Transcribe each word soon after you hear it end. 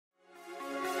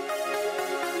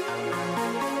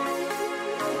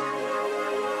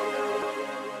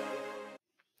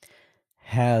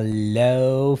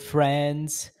Hello,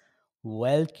 friends.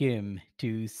 Welcome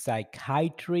to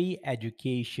Psychiatry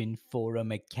Education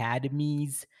Forum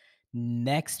Academy's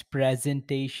next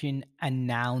presentation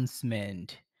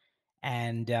announcement.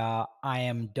 And I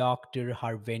am Dr.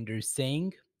 Harvinder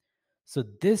Singh. So,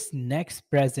 this next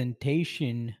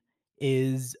presentation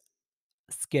is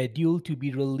scheduled to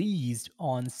be released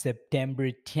on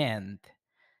September 10th.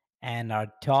 And our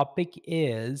topic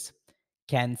is,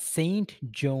 can St.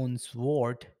 John's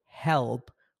wort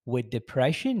help with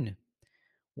depression?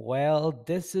 Well,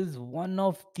 this is one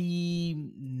of the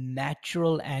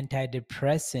natural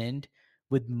antidepressant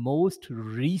with most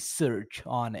research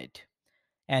on it.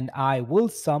 And I will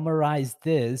summarize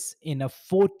this in a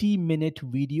 40-minute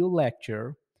video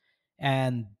lecture.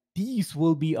 And these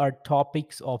will be our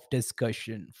topics of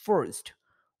discussion. First,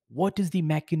 what is the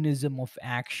mechanism of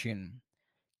action?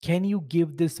 Can you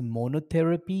give this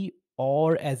monotherapy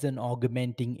or as an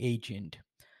augmenting agent?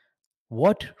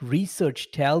 What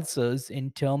research tells us in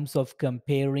terms of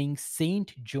comparing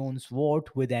St. John's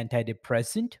wort with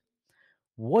antidepressant?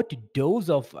 What dose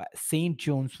of St.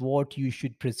 John's wort you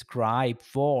should prescribe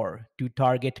for to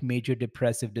target major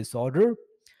depressive disorder?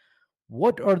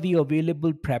 What are the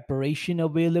available preparation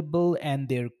available and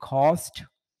their cost?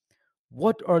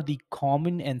 What are the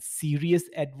common and serious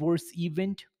adverse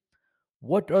event?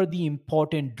 What are the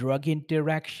important drug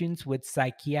interactions with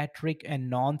psychiatric and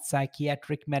non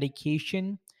psychiatric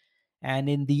medication? And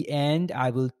in the end, I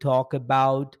will talk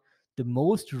about the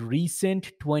most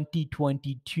recent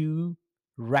 2022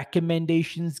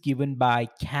 recommendations given by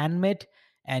CANMAT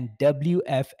and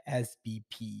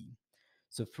WFSBP.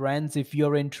 So, friends, if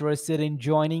you're interested in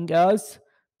joining us,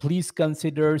 please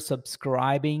consider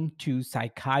subscribing to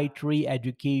Psychiatry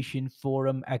Education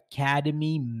Forum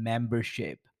Academy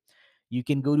membership. You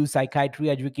can go to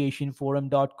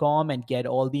psychiatryeducationforum.com and get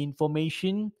all the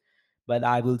information. But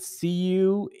I will see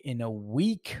you in a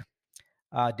week,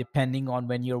 depending on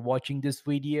when you're watching this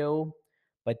video.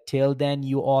 But till then,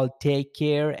 you all take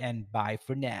care and bye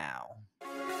for now.